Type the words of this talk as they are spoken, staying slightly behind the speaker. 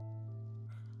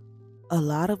A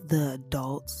lot of the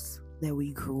adults that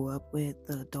we grew up with,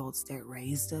 the adults that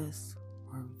raised us,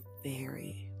 were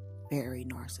very, very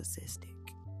narcissistic.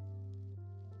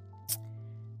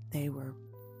 They were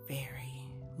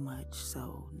very much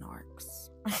so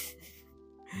narcs.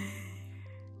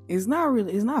 It's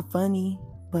not funny,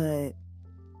 but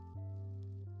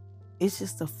it's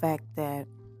just the fact that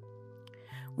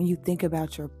when you think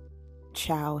about your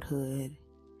childhood,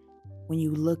 when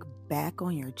you look back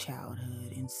on your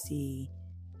childhood and see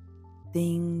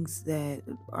things that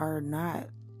are not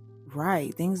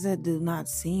right, things that do not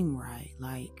seem right,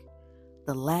 like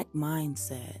the lack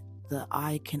mindset, the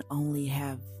I can only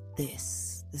have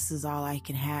this. This is all I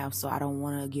can have, so I don't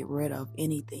want to get rid of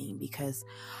anything because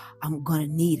I'm going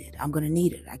to need it. I'm going to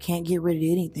need it. I can't get rid of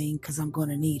anything because I'm going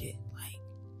to need it. Like,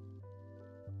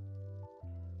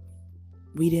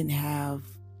 we didn't have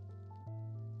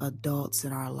adults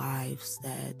in our lives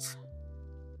that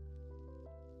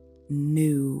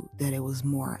knew that it was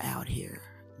more out here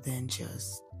than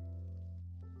just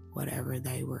whatever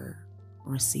they were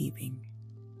receiving.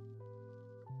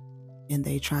 And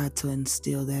they tried to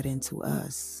instill that into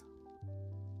us.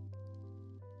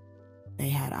 They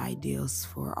had ideals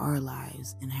for our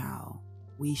lives and how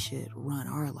we should run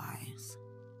our lives.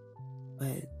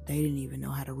 But they didn't even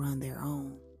know how to run their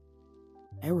own.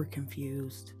 They were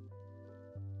confused.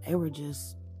 They were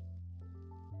just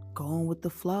going with the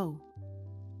flow.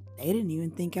 They didn't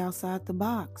even think outside the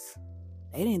box.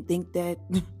 They didn't think that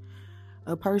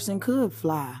a person could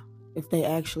fly if they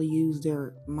actually used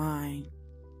their mind,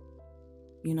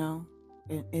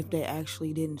 if they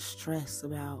actually didn't stress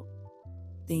about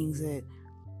things that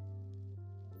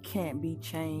can't be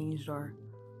changed or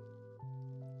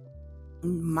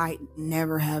might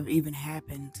never have even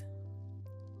happened.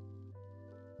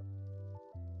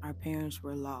 Our parents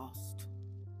were lost.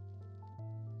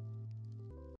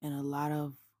 And a lot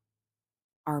of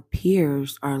our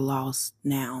peers are lost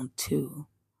now too.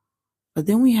 But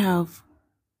then we have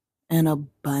an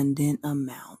abundant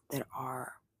amount that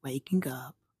are waking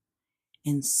up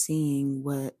and seeing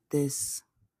what this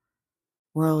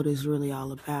world is really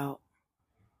all about.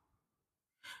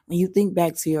 When you think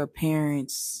back to your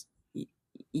parents,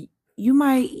 you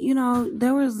might,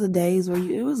 there was the days where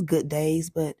it was good days,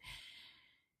 but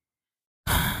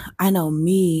I know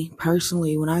me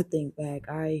personally, when I think back,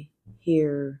 I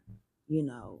hear,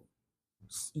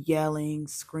 yelling,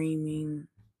 screaming,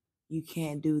 you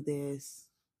can't do this.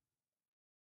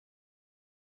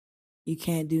 You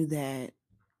can't do that.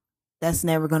 That's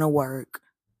never going to work.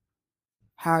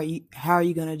 How are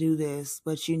you going to do this?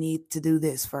 But you need to do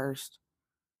this first.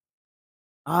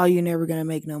 Oh, you're never going to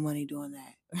make no money doing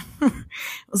that.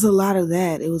 It was a lot of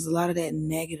that. It was a lot of that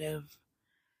negative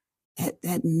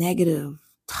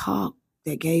talk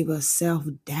that gave us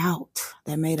self-doubt,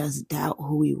 that made us doubt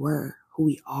who we were, who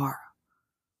we are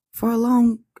for a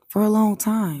long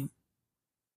time.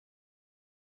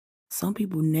 Some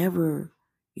people never,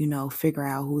 figure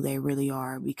out who they really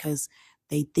are because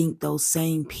they think those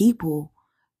same people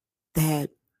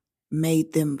that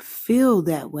made them feel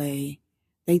that way,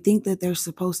 they think that they're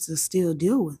supposed to still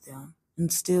deal with them,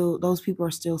 and still those people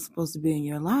are still supposed to be in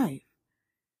your life.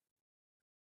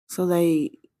 So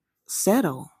they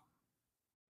settle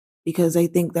because they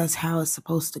think that's how it's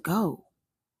supposed to go.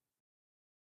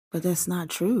 But that's not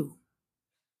true.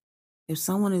 If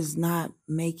someone is not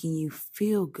making you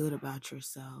feel good about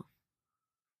yourself,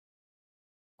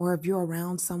 or if you're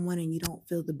around someone and you don't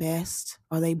feel the best,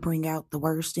 or they bring out the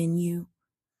worst in you,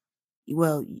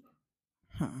 well,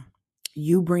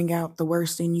 you bring out the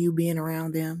worst in you being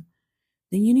around them,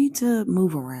 then you need to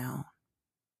move around.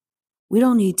 We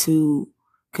don't need to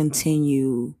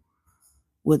continue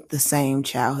with the same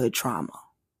childhood trauma.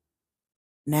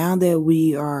 Now that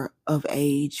we are of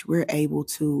age, we're able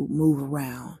to move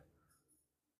around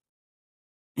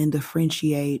and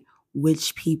differentiate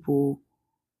which people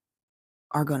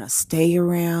are going to stay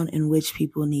around and which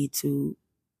people need to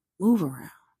move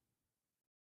around.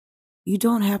 You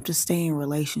don't have to stay in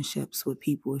relationships with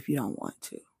people if you don't want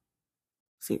to.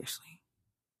 Seriously.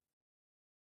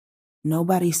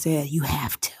 Nobody said you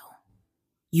have to.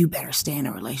 You better stay in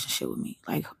a relationship with me.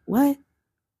 Like, what?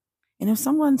 And if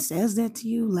someone says that to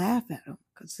you, laugh at them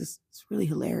because it's really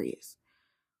hilarious.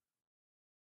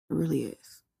 It really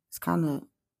is. It's kind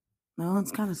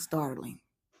of startling.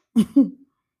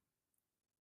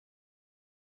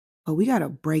 But we got to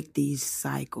break these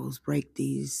cycles, break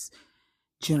these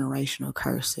generational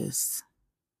curses.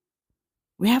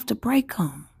 We have to break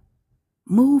them.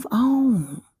 Move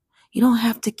on. You don't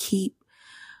have to keep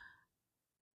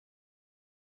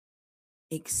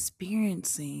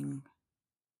experiencing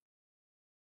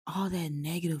all that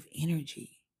negative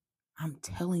energy. I'm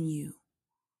telling you,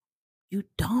 you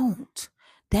don't.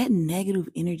 That negative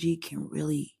energy can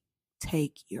really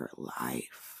take your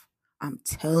life. I'm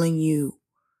telling you,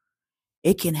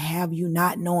 it can have you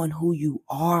not knowing who you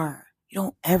are. You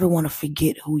don't ever want to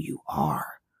forget who you are.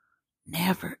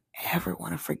 Never, ever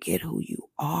want to forget who you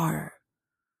are.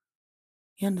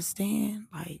 You understand?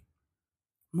 Like,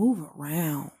 move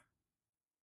around.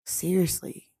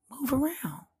 Seriously, move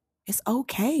around. It's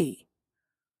okay.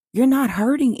 You're not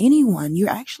hurting anyone. You're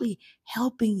actually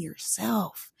helping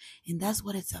yourself. And that's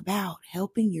what it's about,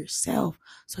 helping yourself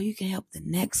so you can help the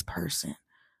next person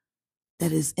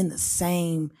that is in the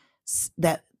same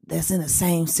that's in the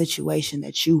same situation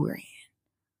that you were in.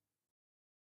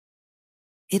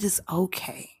 It is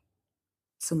okay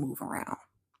to move around.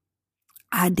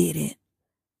 I did it,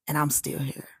 and I'm still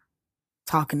here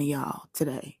talking to y'all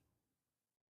today,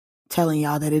 telling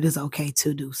y'all that it is okay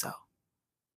to do so.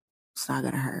 It's not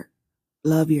going to hurt.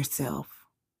 Love yourself.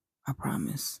 I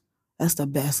promise. That's the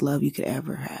best love you could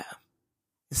ever have.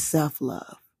 It's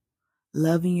self-love.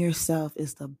 Loving yourself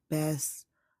is the best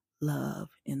love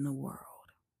in the world.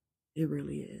 It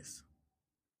really is.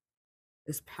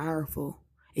 It's powerful.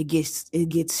 It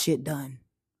gets shit done.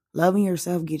 Loving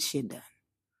yourself gets shit done.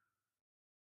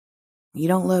 When you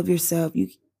don't love yourself, you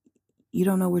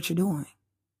don't know what you're doing.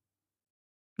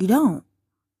 You don't.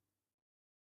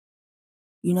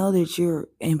 You know that you're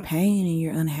in pain and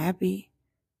you're unhappy.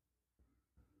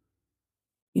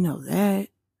 You know that.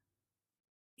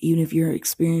 Even if you're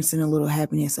experiencing a little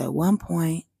happiness at one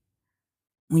point,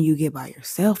 when you get by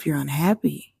yourself, you're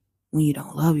unhappy. When you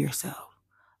don't love yourself.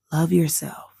 Love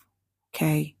yourself.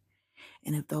 Okay?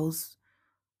 And if those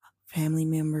family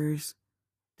members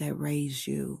that raised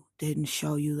you didn't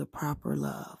show you the proper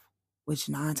love, which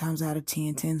 9 times out of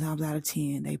 10, 10 times out of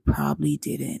 10, they probably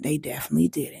didn't. They definitely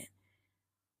didn't.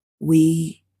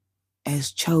 We,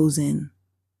 as chosen,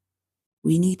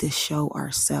 we need to show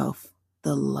ourselves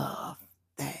the love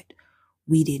that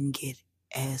we didn't get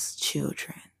as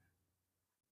children.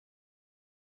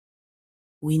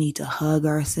 We need to hug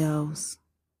ourselves.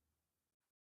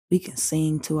 We can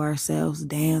sing to ourselves,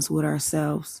 dance with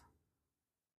ourselves,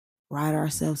 write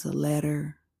ourselves a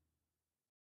letter,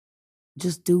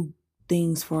 just do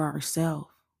things for ourselves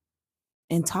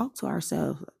and talk to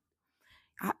ourselves.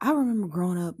 I remember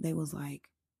growing up, they was like,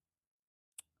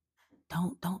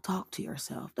 don't talk to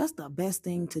yourself. That's the best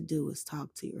thing to do is talk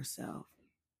to yourself.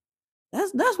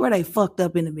 That's where they fucked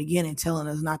up in the beginning, telling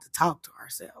us not to talk to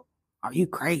ourselves. Are you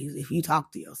crazy if you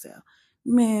talk to yourself?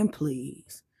 Man,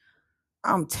 please.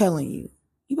 I'm telling you,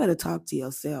 you better talk to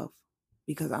yourself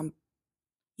because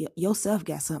yourself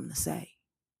got something to say.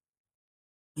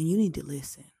 And you need to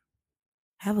listen.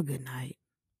 Have a good night.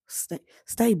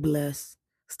 Stay blessed.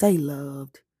 Stay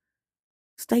loved.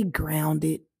 Stay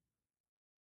grounded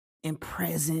and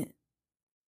present.